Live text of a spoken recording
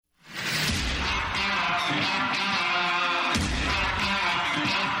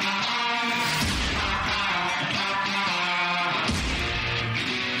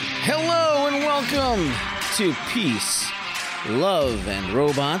Welcome to Peace, Love, and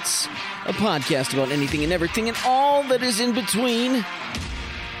Robots, a podcast about anything and everything and all that is in between.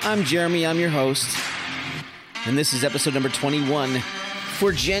 I'm Jeremy, I'm your host, and this is episode number 21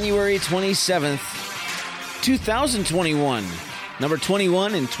 for January 27th, 2021. Number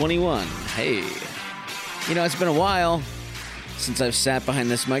 21 and 21. Hey, you know, it's been a while since I've sat behind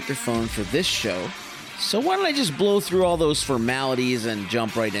this microphone for this show, so why don't I just blow through all those formalities and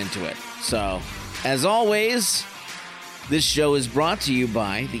jump right into it? So, as always, this show is brought to you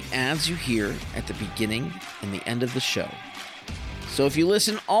by the ads you hear at the beginning and the end of the show. So if you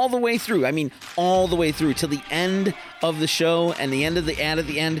listen all the way through, I mean all the way through, till the end of the show and the end of the ad at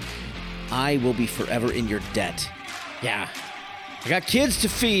the end, I will be forever in your debt. Yeah. I got kids to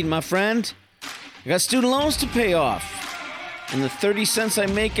feed, my friend. I got student loans to pay off. And the 30 cents I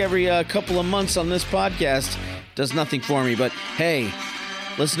make every couple of months on this podcast does nothing for me. But hey,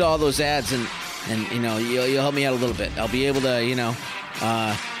 listen to all those ads and you know, you'll help me out a little bit. I'll be able to, you know,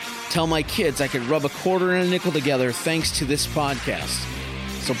 tell my kids I could rub a quarter and a nickel together thanks to this podcast.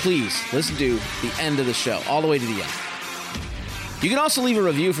 So please, listen to the end of the show, all the way to the end. You can also leave a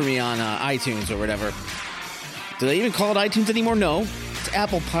review for me on iTunes or whatever. Do they even call it iTunes anymore? No. It's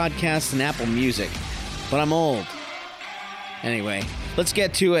Apple Podcasts and Apple Music. But I'm old. Anyway, let's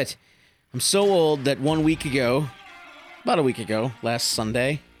get to it. I'm so old that about a week ago, last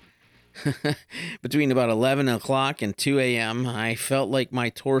Sunday, between about 11 o'clock and 2 a.m., I felt like my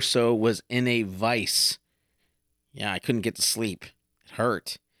torso was in a vice. Yeah, I couldn't get to sleep. It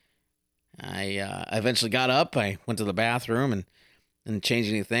hurt. I eventually got up. I went to the bathroom and didn't change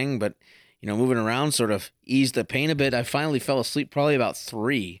anything, but, you know, moving around sort of eased the pain a bit. I finally fell asleep probably about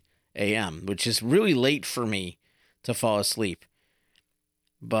 3 a.m., which is really late for me to fall asleep.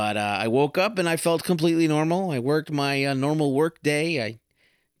 But I woke up and I felt completely normal. I worked my normal work day. I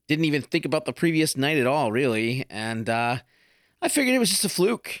didn't even think about the previous night at all, really. And I figured it was just a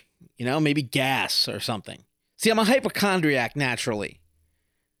fluke, you know, maybe gas or something. See, I'm a hypochondriac naturally.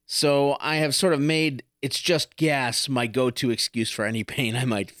 So I have sort of made it's just gas my go-to excuse for any pain I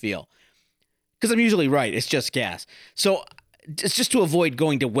might feel. Because I'm usually right, it's just gas. So it's just to avoid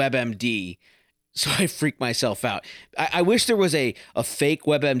going to WebMD. So I freak myself out. I wish there was a fake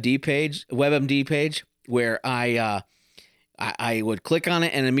WebMD page where I would click on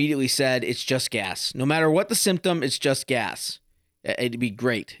it and immediately said, it's just gas. No matter what the symptom, it's just gas. It'd be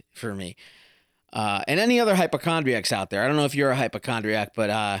great for me. And any other hypochondriacs out there. I don't know if you're a hypochondriac,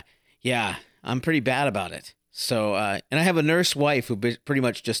 but yeah, I'm pretty bad about it. So, and I have a nurse wife who pretty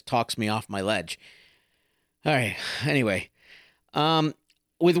much just talks me off my ledge. All right, anyway.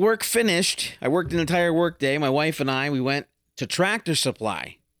 With work finished, I worked an entire work day. My wife and I, we went to Tractor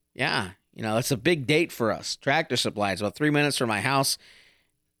Supply. Yeah, you know, that's a big date for us. Tractor Supply is about 3 minutes from my house.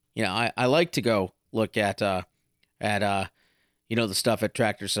 You know, I like to go look at you know, the stuff at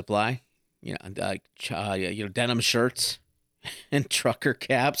Tractor Supply. You know, denim shirts and trucker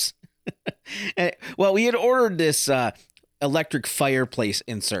caps. Well, we had ordered this electric fireplace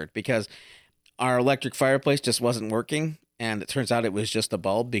insert because our electric fireplace just wasn't working. And it turns out it was just a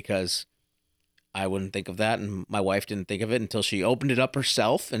bulb because I wouldn't think of that. And my wife didn't think of it until she opened it up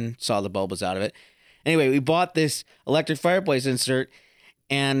herself and saw the bulb was out of it. Anyway, we bought this electric fireplace insert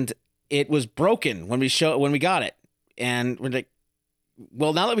and it was broken when we got it. And we're like,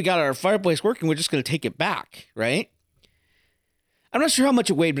 well, now that we got our fireplace working, we're just going to take it back, right? I'm not sure how much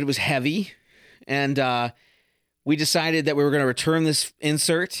it weighed, but it was heavy. And we decided that we were going to return this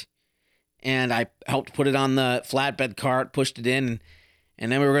insert. And I helped put it on the flatbed cart, pushed it in,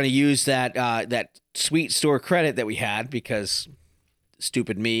 and then we were going to use that sweet store credit that we had because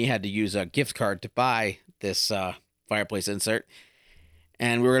stupid me had to use a gift card to buy this fireplace insert.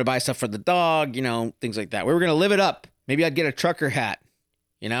 And we were going to buy stuff for the dog, you know, things like that. We were going to live it up. Maybe I'd get a trucker hat,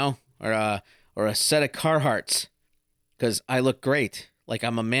 you know, or a set of Carhartts because I look great, like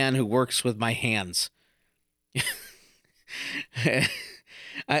I'm a man who works with my hands.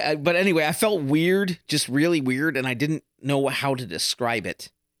 But anyway, I felt weird, just really weird, and I didn't know how to describe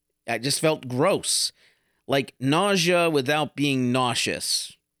it. I just felt gross, like nausea without being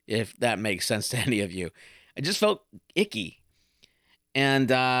nauseous, if that makes sense to any of you. I just felt icky.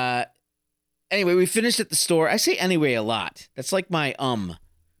 And anyway, we finished at the store. I say anyway a lot. That's like my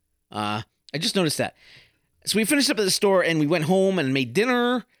I just noticed that. So we finished up at the store, and we went home and made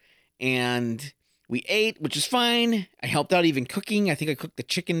dinner, and we ate, which is fine. I helped out even cooking. I think I cooked the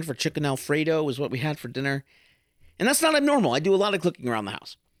chicken for chicken Alfredo was what we had for dinner. And that's not abnormal. I do a lot of cooking around the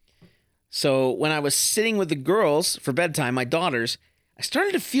house. So when I was sitting with the girls for bedtime, my daughters, I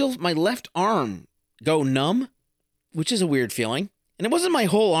started to feel my left arm go numb, which is a weird feeling. And it wasn't my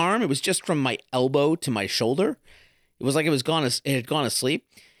whole arm. It was just from my elbow to my shoulder. It was like it had gone asleep.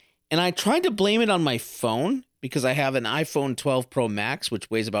 And I tried to blame it on my phone because I have an iPhone 12 Pro Max, which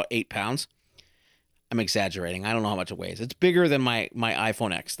weighs about 8 pounds. I'm exaggerating. I don't know how much it weighs. It's bigger than my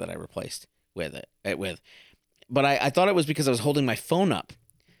iPhone X that I replaced with. But I thought it was because I was holding my phone up.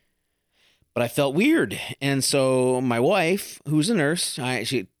 But I felt weird. And so my wife, who's a nurse,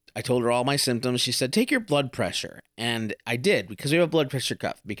 I told her all my symptoms. She said, take your blood pressure. And I did, because we have a blood pressure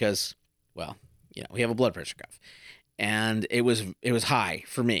cuff. Because, well, we have a blood pressure cuff. And it was high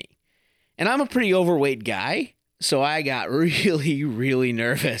for me. And I'm a pretty overweight guy, so I got really, really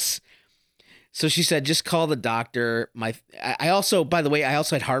nervous. So she said, just call the doctor. I also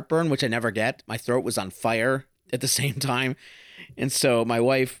had heartburn, which I never get. My throat was on fire at the same time. And so my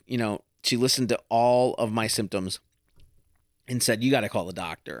wife, she listened to all of my symptoms and said, you got to call the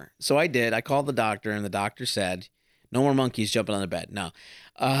doctor. So I did. I called the doctor, and the doctor said, no more monkeys jumping on the bed. No.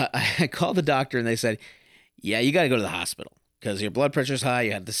 I called the doctor, and they said, yeah, you got to go to the hospital because your blood pressure's high.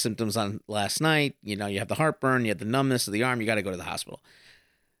 You had the symptoms on last night. You have the heartburn. You had the numbness of the arm. You got to go to the hospital.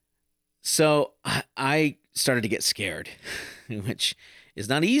 So I started to get scared, which is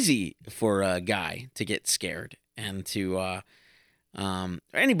not easy for a guy to get scared and to, or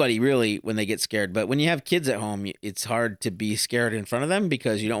anybody really when they get scared. But when you have kids at home, it's hard to be scared in front of them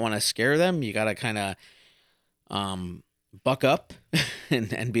because you don't want to scare them. You got to kind of buck up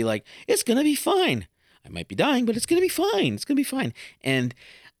and be like, it's going to be fine. I might be dying, but it's going to be fine. It's going to be fine. And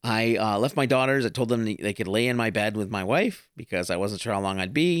I left my daughters. I told them they could lay in my bed with my wife because I wasn't sure how long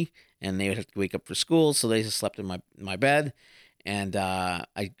I'd be. And they would have to wake up for school. So they just slept in my bed. And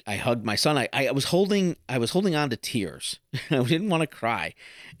I hugged my son. I was holding on to tears. I didn't want to cry.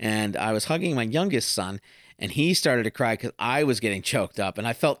 And I was hugging my youngest son. And he started to cry because I was getting choked up. And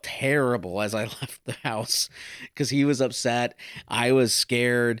I felt terrible as I left the house because he was upset. I was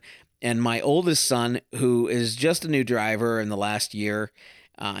scared. And my oldest son, who is just a new driver in the last year,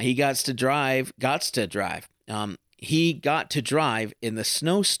 he got to drive. He got to drive in the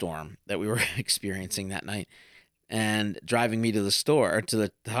snowstorm that we were experiencing that night and driving me to the store or to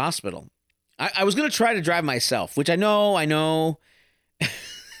the hospital. I was going to try to drive myself, which I know. I know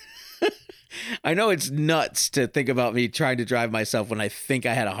it's nuts to think about me trying to drive myself when I think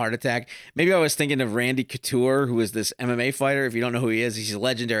I had a heart attack. Maybe I was thinking of Randy Couture, who is this MMA fighter. If you don't know who he is, he's a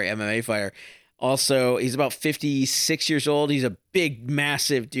legendary MMA fighter. Also, he's about 56 years old. He's a big,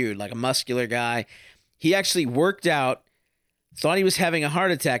 massive dude, like a muscular guy. He actually worked out, thought he was having a heart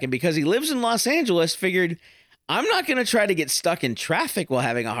attack, and because he lives in Los Angeles, figured, I'm not going to try to get stuck in traffic while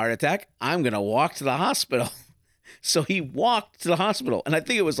having a heart attack. I'm going to walk to the hospital. So he walked to the hospital, and I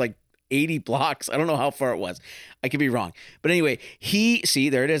think it was like 80 blocks. I don't know how far it was. I could be wrong. But anyway,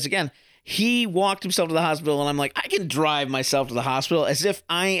 there it is again. He walked himself to the hospital, and I'm like, I can drive myself to the hospital as if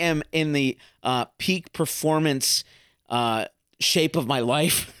I am in the peak performance shape of my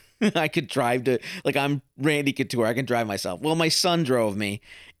life. I could drive to, like, I'm Randy Couture. I can drive myself. Well, my son drove me,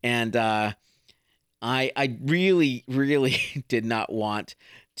 and I really, really did not want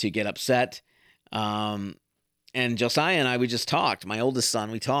to get upset. And Josiah and I, we just talked. My oldest son,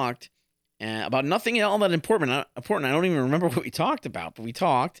 we talked about nothing all that important. I don't even remember what we talked about, but we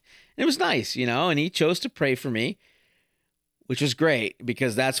talked. And it was nice, and he chose to pray for me, which was great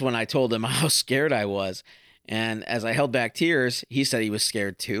because that's when I told him how scared I was. And as I held back tears, he said he was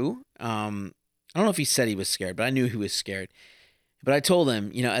scared too. I don't know if he said he was scared, but I knew he was scared. But I told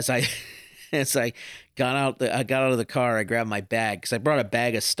him, as I got out of the car, I grabbed my bag because I brought a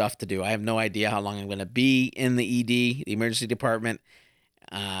bag of stuff to do. I have no idea how long I'm going to be in the ED, the emergency department,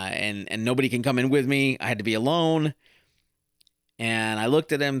 and nobody can come in with me. I had to be alone. And I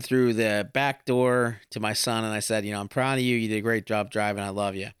looked at him through the back door to my son, and I said, I'm proud of you. You did a great job driving. I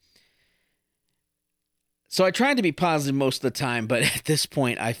love you. So I tried to be positive most of the time, but at this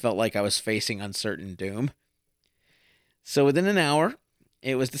point, I felt like I was facing uncertain doom. So within an hour,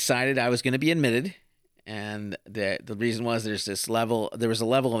 it was decided I was going to be admitted, and the reason was there was a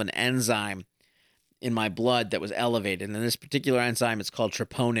level of an enzyme in my blood that was elevated, and this particular enzyme, it's called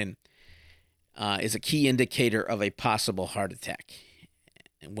troponin, is a key indicator of a possible heart attack.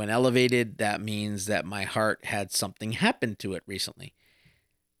 And when elevated, that means that my heart had something happen to it recently.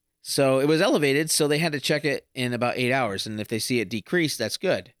 So it was elevated, so they had to check it in about 8 hours, and if they see it decrease, that's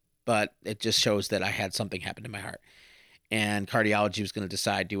good, but it just shows that I had something happen to my heart. And cardiology was going to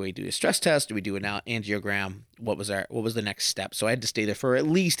decide, do we do a stress test? Do we do an angiogram? What was the next step? So I had to stay there for at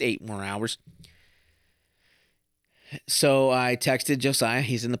least 8 more hours. So I texted Josiah.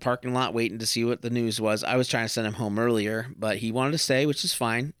 He's in the parking lot waiting to see what the news was. I was trying to send him home earlier, but he wanted to stay, which is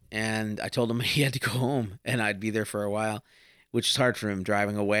fine. And I told him he had to go home and I'd be there for a while. which is hard for him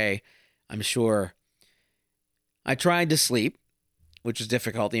driving away, I'm sure. I tried to sleep, which was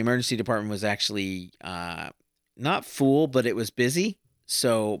difficult. The emergency department was actually not full, but it was busy.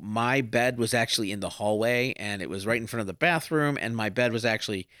 So my bed was actually in the hallway, and it was right in front of the bathroom, and my bed was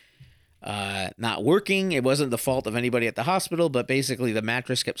actually not working. It wasn't the fault of anybody at the hospital, but basically the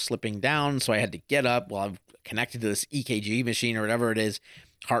mattress kept slipping down, so I had to get up while I'm connected to this EKG machine or whatever it is,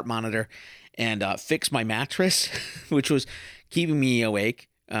 heart monitor, and fix my mattress, which was keeping me awake.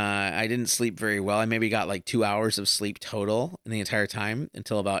 I didn't sleep very well. I maybe got like 2 hours of sleep total in the entire time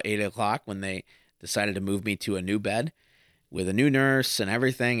until about 8 o'clock when they decided to move me to a new bed with a new nurse and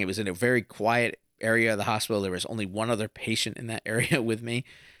everything. It was in a very quiet area of the hospital. There was only one other patient in that area with me,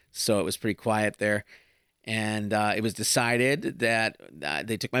 so it was pretty quiet there. And it was decided that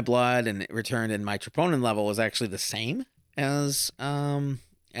they took my blood and it returned, and my troponin level was actually the same as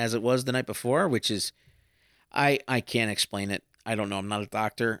it was the night before, which is, I can't explain it. I don't know. I'm not a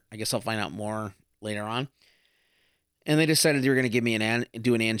doctor. I guess I'll find out more later on. And they decided they were going to give me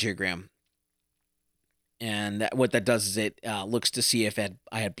do an angiogram. And what that does is it looks to see if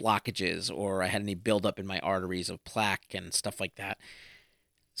I had blockages or I had any buildup in my arteries of plaque and stuff like that.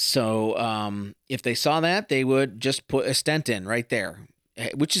 So if they saw that, they would just put a stent in right there,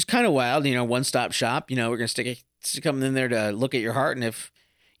 which is kind of wild. One-stop shop. We're going to stick something in there to look at your heart, and if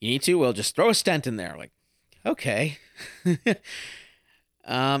you need to, we'll just throw a stent in there. Like, okay.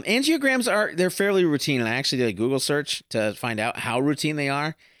 Angiograms they're fairly routine, and I actually did a Google search to find out how routine they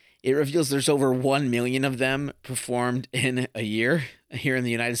are. It reveals there's over 1 million of them performed in a year here in the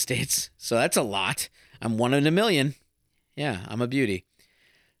United States. So that's a lot. I'm one in a million. Yeah, I'm a beauty.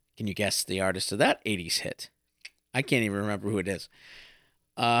 Can you guess the artist of that 80s hit? I can't even remember who it is.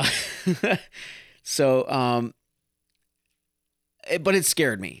 But it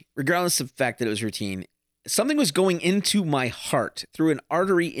scared me, regardless of the fact that it was routine. Something was going into my heart through an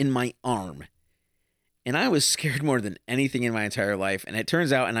artery in my arm. And I was scared more than anything in my entire life. And it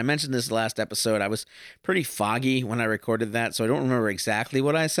turns out, and I mentioned this last episode, I was pretty foggy when I recorded that, so I don't remember exactly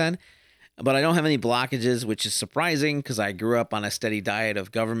what I said. But I don't have any blockages, which is surprising because I grew up on a steady diet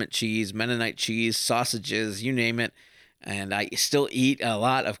of government cheese, Mennonite cheese, sausages, you name it. And I still eat a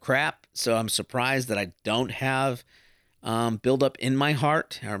lot of crap, so I'm surprised that I don't have buildup in my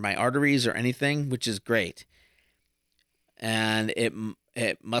heart or my arteries or anything, which is great. And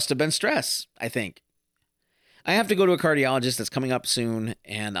it must have been stress, I think. I have to go to a cardiologist that's coming up soon,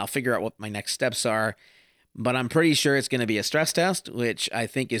 and I'll figure out what my next steps are. But I'm pretty sure it's going to be a stress test, which I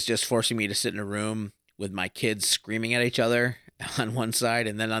think is just forcing me to sit in a room with my kids screaming at each other on one side,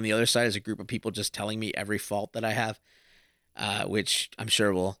 and then on the other side is a group of people just telling me every fault that I have, which I'm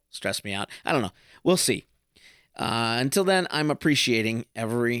sure will stress me out. I don't know. We'll see. Until then, I'm appreciating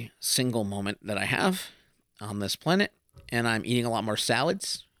every single moment that I have on this planet, and I'm eating a lot more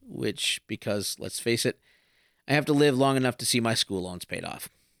salads, because, let's face it, I have to live long enough to see my school loans paid off,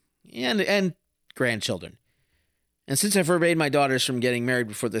 and grandchildren. And since I forbade my daughters from getting married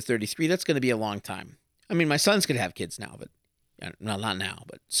before they're 33, that's going to be a long time. I mean, my sons could have kids now, but not now,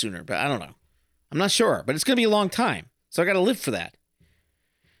 but sooner. But I don't know. I'm not sure, but it's going to be a long time. So I got to live for that.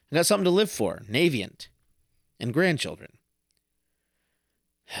 I got something to live for. Navient and grandchildren.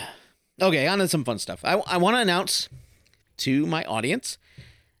 Okay, on to some fun stuff. I want to announce to my audience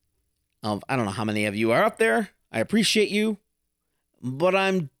of, I don't know how many of you are up there. I appreciate you, but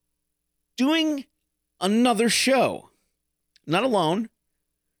I'm doing another show. Not alone.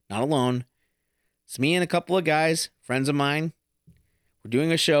 It's me and a couple of guys, friends of mine. We're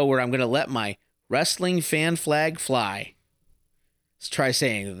doing a show where I'm going to let my wrestling fan flag fly. Let's try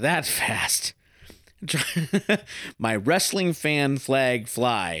saying that fast. My wrestling fan flag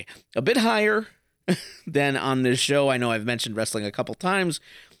fly. A bit higher than on this show. I know I've mentioned wrestling a couple times,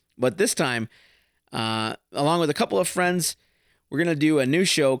 but this time, along with a couple of friends, we're going to do a new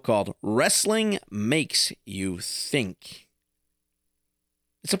show called Wrestling Makes You Think.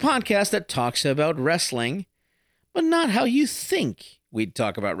 It's a podcast that talks about wrestling, but not how you think we'd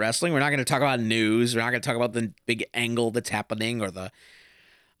talk about wrestling. We're not going to talk about news. We're not going to talk about the big angle that's happening or the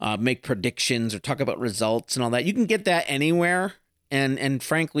make predictions or talk about results and all that. You can get that anywhere, and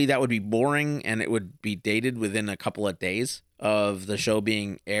frankly, that would be boring, and it would be dated within a couple of days of the show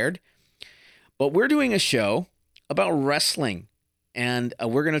being aired. But we're doing a show about wrestling. And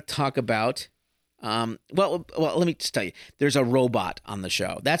we're going to talk about, well, let me just tell you, there's a robot on the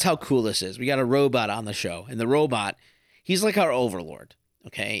show. That's how cool this is. We got a robot on the show. And the robot, he's like our overlord,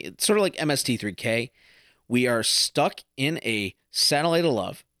 okay? It's sort of like MST3K. We are stuck in a satellite of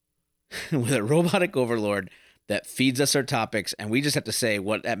love with a robotic overlord that feeds us our topics, and we just have to say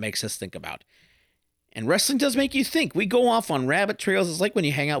what that makes us think about. And wrestling does make you think. We go off on rabbit trails. It's like when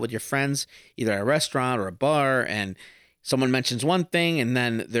you hang out with your friends, either at a restaurant or a bar, and someone mentions one thing, and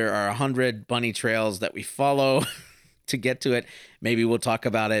then there are 100 bunny trails that we follow to get to it. Maybe we'll talk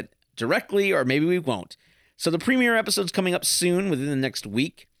about it directly, or maybe we won't. So the premiere episode's coming up soon, within the next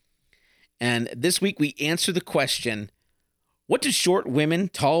week. And this week we answer the question, what do short women,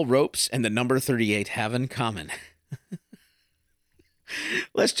 tall ropes, and the number 38 have in common?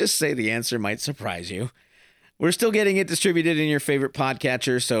 Let's just say the answer might surprise you. We're still getting it distributed in your favorite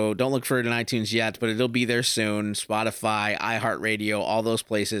podcatcher, so don't look for it in iTunes yet, but it'll be there soon. Spotify, iHeartRadio, all those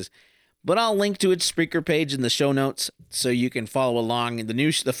places. But I'll link to its Spreaker page in the show notes so you can follow along.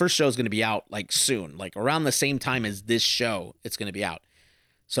 The first show is going to be out like soon, like around the same time as this show. It's going to be out.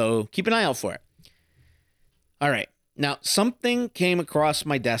 So keep an eye out for it. All right. Now, something came across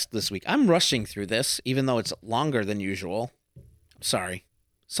my desk this week. I'm rushing through this, even though it's longer than usual. Sorry.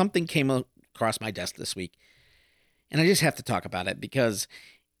 Something came across my desk this week, and I just have to talk about it because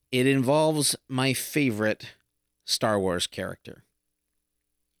it involves my favorite Star Wars character,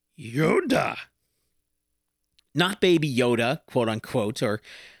 Yoda. Not Baby Yoda, quote unquote, or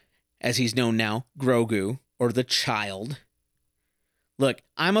as he's known now, Grogu, or the child. Look,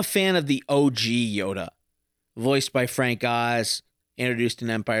 I'm a fan of the OG Yoda, voiced by Frank Oz, introduced in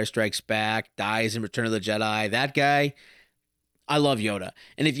Empire Strikes Back, dies in Return of the Jedi. That guy, I love Yoda.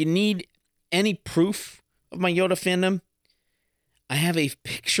 And if you need any proof of my Yoda fandom, I have a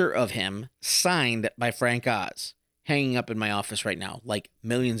picture of him signed by Frank Oz hanging up in my office right now, like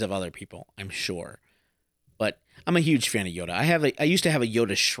millions of other people, I'm sure. But I'm a huge fan of Yoda. I used to have a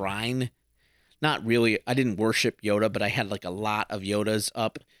Yoda shrine. Not really. I didn't worship Yoda, but I had like a lot of Yodas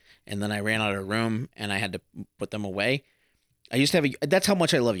up, and then I ran out of room and I had to put them away. I used to have that's how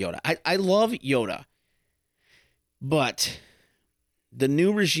much I love Yoda. I love Yoda. But the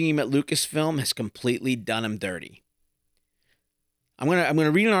new regime at Lucasfilm has completely done him dirty. I'm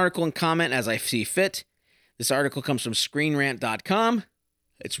gonna read an article and comment as I see fit. This article comes from ScreenRant.com.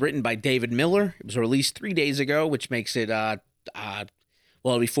 It's written by David Miller. It was released 3 days ago, which makes it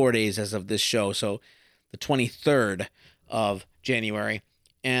it'll be 4 days as of this show, so the 23rd of January.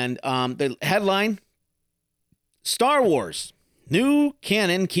 And the headline: Star Wars, new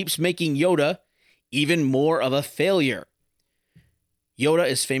canon keeps making Yoda even more of a failure. Yoda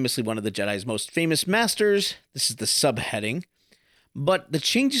is famously one of the Jedi's most famous masters. This is the subheading. But the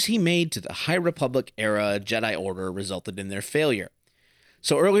changes he made to the High Republic era Jedi Order resulted in their failure.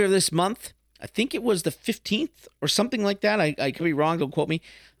 So earlier this month, I think it was the 15th or something like that. I could be wrong, don't quote me.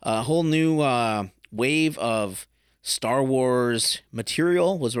 A whole new wave of Star Wars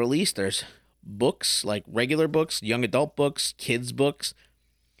material was released. There's books, like regular books, young adult books, kids books,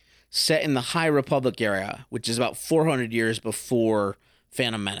 set in the High Republic era, which is about 400 years before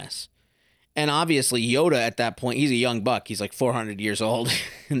Phantom Menace. And obviously Yoda at that point, he's a young buck. He's like 400 years old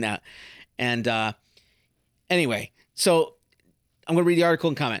now. And anyway, so I'm going to read the article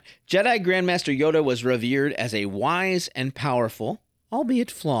and comment. Jedi Grandmaster Yoda was revered as a wise and powerful, albeit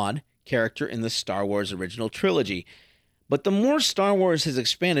flawed, character in the Star Wars original trilogy. But the more Star Wars has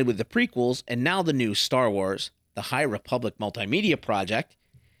expanded with the prequels and now the new Star Wars, the High Republic multimedia project,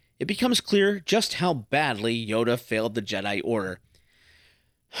 it becomes clear just how badly Yoda failed the Jedi Order.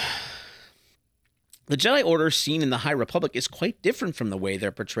 The Jedi Order seen in the High Republic is quite different from the way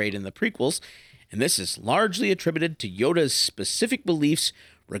they're portrayed in the prequels, and this is largely attributed to Yoda's specific beliefs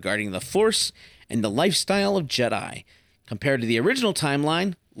regarding the Force and the lifestyle of Jedi. Compared to the original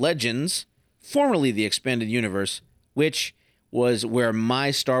timeline, Legends, formerly the Expanded Universe, which was where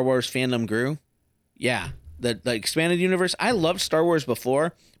my Star Wars fandom grew. Yeah, the Expanded Universe. I loved Star Wars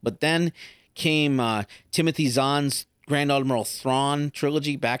before, but then came Timothy Zahn's Grand Admiral Thrawn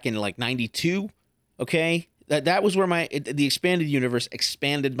trilogy back in like 92. Okay, that was where the Expanded Universe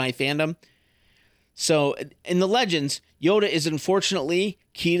expanded my fandom. So in the Legends, Yoda is unfortunately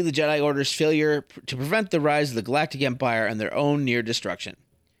key to the Jedi Order's failure to prevent the rise of the Galactic Empire and their own near destruction.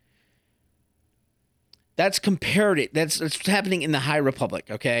 That's comparative. That's what's happening in the High Republic,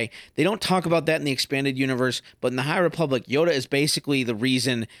 okay? They don't talk about that in the Expanded Universe, but in the High Republic, Yoda is basically the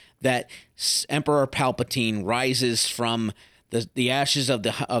reason that Emperor Palpatine rises from the ashes of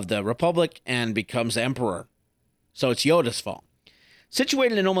the Republic and becomes emperor. So it's Yoda's fault.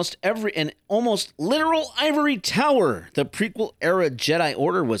 Situated in almost literal ivory tower, the prequel era Jedi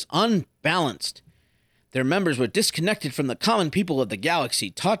Order was unbalanced. Their members were disconnected from the common people of the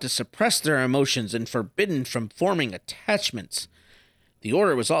galaxy, taught to suppress their emotions, and forbidden from forming attachments. The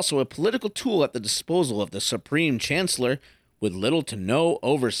Order was also a political tool at the disposal of the Supreme Chancellor, with little to no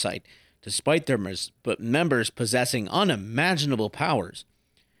oversight, despite their members possessing unimaginable powers.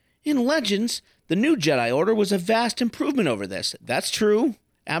 In Legends, The new Jedi Order was a vast improvement over this. That's true.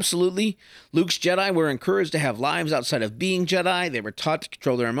 Absolutely. Luke's Jedi were encouraged to have lives outside of being Jedi. They were taught to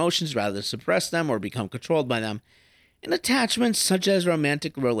control their emotions rather than suppress them or become controlled by them. And attachments such as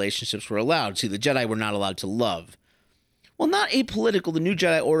romantic relationships were allowed. See, the Jedi were not allowed to love. While not apolitical, the new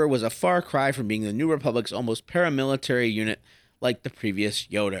Jedi Order was a far cry from being the New Republic's almost paramilitary unit like the previous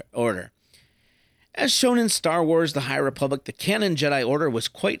Yoda Order. As shown in Star Wars The High Republic, the canon Jedi Order was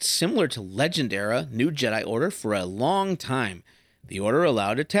quite similar to Legend-era New Jedi Order for a long time. The Order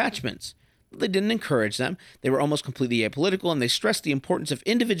allowed attachments, but they didn't encourage them. They were almost completely apolitical, and they stressed the importance of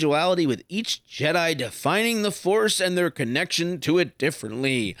individuality, with each Jedi defining the Force and their connection to it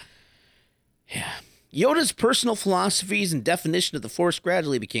differently. Yeah. Yoda's personal philosophies and definition of the Force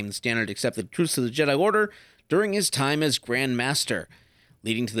gradually became the standard accepted truths of the Jedi Order during his time as Grand Master,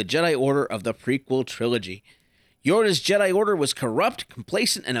 leading to the Jedi Order of the prequel trilogy. Yoda's Jedi Order was corrupt,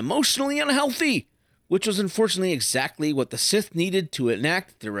 complacent, and emotionally unhealthy, which was unfortunately exactly what the Sith needed to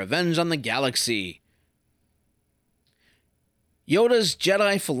enact their revenge on the galaxy. Yoda's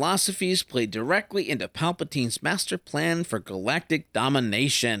Jedi philosophies played directly into Palpatine's master plan for galactic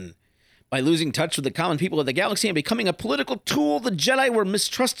domination. By losing touch with the common people of the galaxy and becoming a political tool, the Jedi were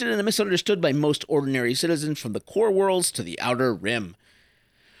mistrusted and misunderstood by most ordinary citizens from the core worlds to the Outer Rim.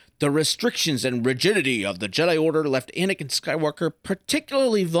 The restrictions and rigidity of the Jedi Order left Anakin Skywalker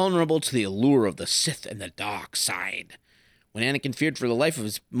particularly vulnerable to the allure of the Sith and the dark side. When Anakin feared for the life of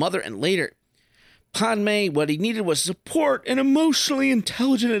his mother and later Padme, what he needed was support and emotionally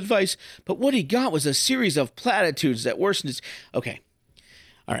intelligent advice, but what he got was a series of platitudes that worsened his... Okay,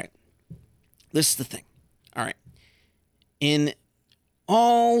 all right. This is the thing. All right. In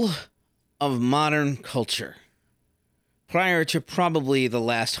all of modern culture, prior to probably the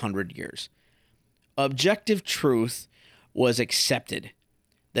last 100 years, objective truth was accepted.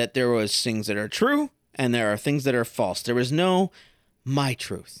 That there was things that are true and there are things that are false. There was no my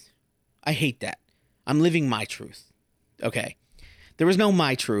truth. I hate that. I'm living my truth. Okay. There was no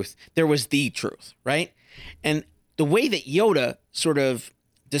my truth. There was the truth, right? And the way that Yoda sort of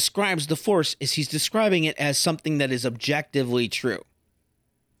describes the Force is he's describing it as something that is objectively true.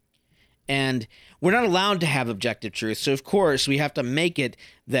 And we're not allowed to have objective truth. So, of course, we have to make it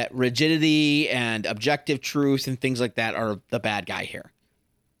that rigidity and objective truth and things like that are the bad guy here.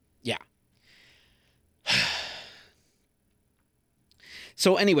 Yeah.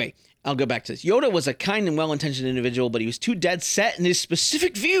 So, anyway, I'll go back to this. Yoda was a kind and well-intentioned individual, but he was too dead set in his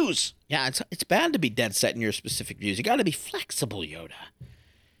specific views. Yeah, it's bad to be dead set in your specific views. You got to be flexible, Yoda.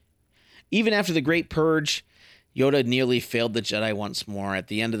 Even after the Great Purge, Yoda nearly failed the Jedi once more. At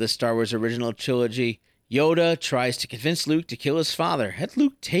the end of the Star Wars original trilogy, Yoda tries to convince Luke to kill his father. Had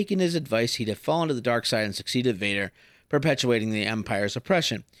Luke taken his advice, he'd have fallen to the dark side and succeeded Vader, perpetuating the Empire's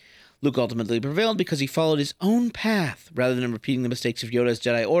oppression. Luke ultimately prevailed because he followed his own path, rather than repeating the mistakes of Yoda's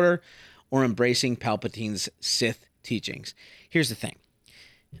Jedi Order or embracing Palpatine's Sith teachings. Here's the thing.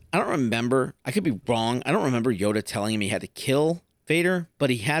 I don't remember, I could be wrong, I don't remember Yoda telling him he had to kill Vader, but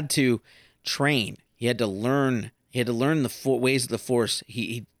he had to train. He had to learn the ways of the Force.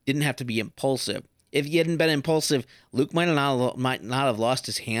 He didn't have to be impulsive. If he hadn't been impulsive, Luke might not have lost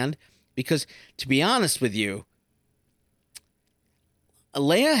his hand, because, to be honest with you,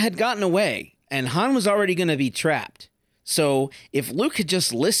 Leia had gotten away, and Han was already going to be trapped. So if Luke had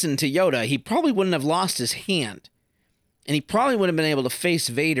just listened to Yoda, he probably wouldn't have lost his hand. And he probably would have been able to face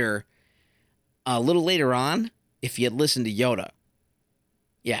Vader a little later on if he had listened to Yoda.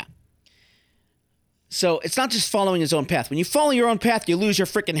 Yeah. So it's not just following his own path. When you follow your own path, you lose your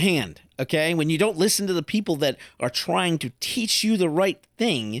freaking hand, okay? When you don't listen to the people that are trying to teach you the right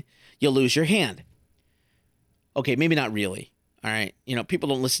thing, you'll lose your hand. Okay, maybe not really, all right? You know, people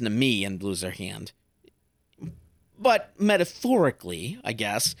don't listen to me and lose their hand. But metaphorically, I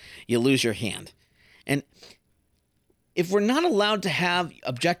guess, you lose your hand. And if we're not allowed to have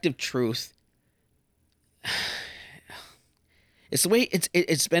objective truth... It's the way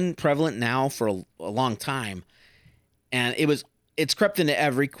it's been prevalent now for a long time, and it's crept into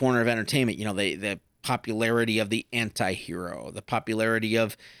every corner of entertainment. You know, the popularity of the anti-hero, the popularity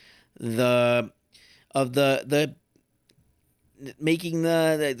of the making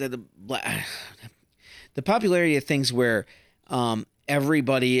the popularity of things where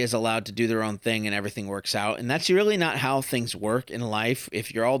everybody is allowed to do their own thing and everything works out. And that's really not how things work in life.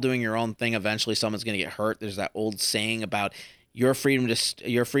 If you're all doing your own thing, eventually someone's going to get hurt. There's that old saying about your freedom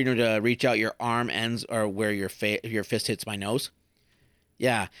to reach out your arm ends or where your fist hits my nose.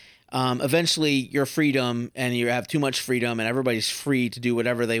 Yeah. Eventually your freedom, and you have too much freedom and everybody's free to do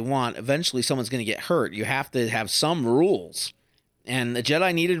whatever they want. Eventually someone's going to get hurt. You have to have some rules, And the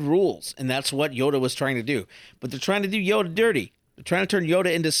Jedi needed rules, and that's what Yoda was trying to do. But they're trying to do Yoda dirty. They're trying to turn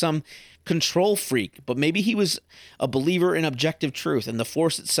Yoda into some control freak. But maybe he was a believer in objective truth, and the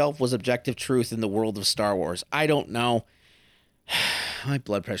Force itself was objective truth in the world of Star Wars. I don't know. My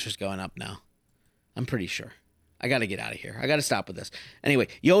blood pressure's going up now. I'm pretty sure. I got to get out of here. I got to stop with this. Anyway,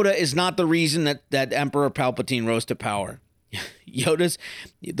 Yoda is not the reason that Emperor Palpatine rose to power.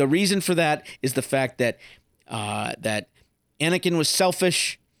 The reason for that is the fact that that Anakin was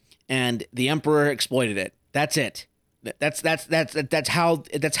selfish and the Emperor exploited it. That's it. That's how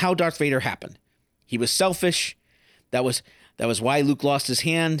Darth Vader happened. He was selfish. That was why Luke lost his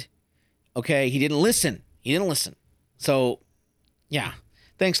hand. Okay, he didn't listen. So, yeah.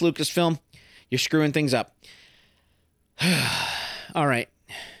 Thanks, Lucasfilm. You're screwing things up. All right.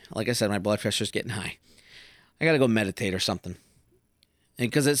 Like I said, my blood pressure's getting high. I got to go meditate or something. And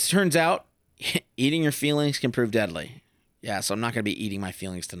because it turns out, eating your feelings can prove deadly. Yeah, so I'm not going to be eating my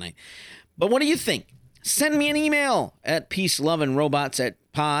feelings tonight. But what do you think? Send me an email at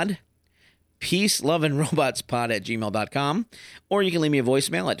peaceloveandrobotspod, peaceloveandrobotspod@gmail.com, or you can leave me a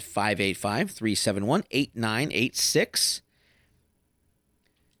voicemail at 585-371-8986.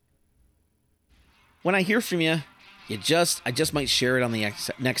 When I hear from you, I just might share it on the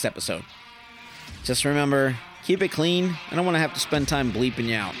next episode. Just remember, keep it clean. I don't want to have to spend time bleeping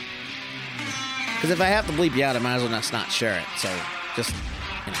you out. Because if I have to bleep you out, I might as well just not share it. So just,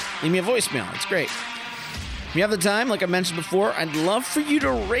 leave me a voicemail. It's great. If you have the time, like I mentioned before, I'd love for you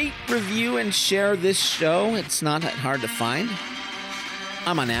to rate, review, and share this show. It's not that hard to find.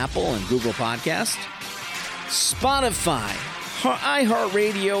 I'm on Apple and Google Podcast, Spotify,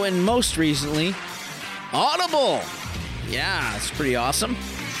 iHeartRadio, and most recently, Audible. Yeah, it's pretty awesome.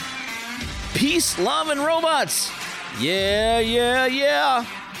 Peace, love, and robots. Yeah, yeah, yeah.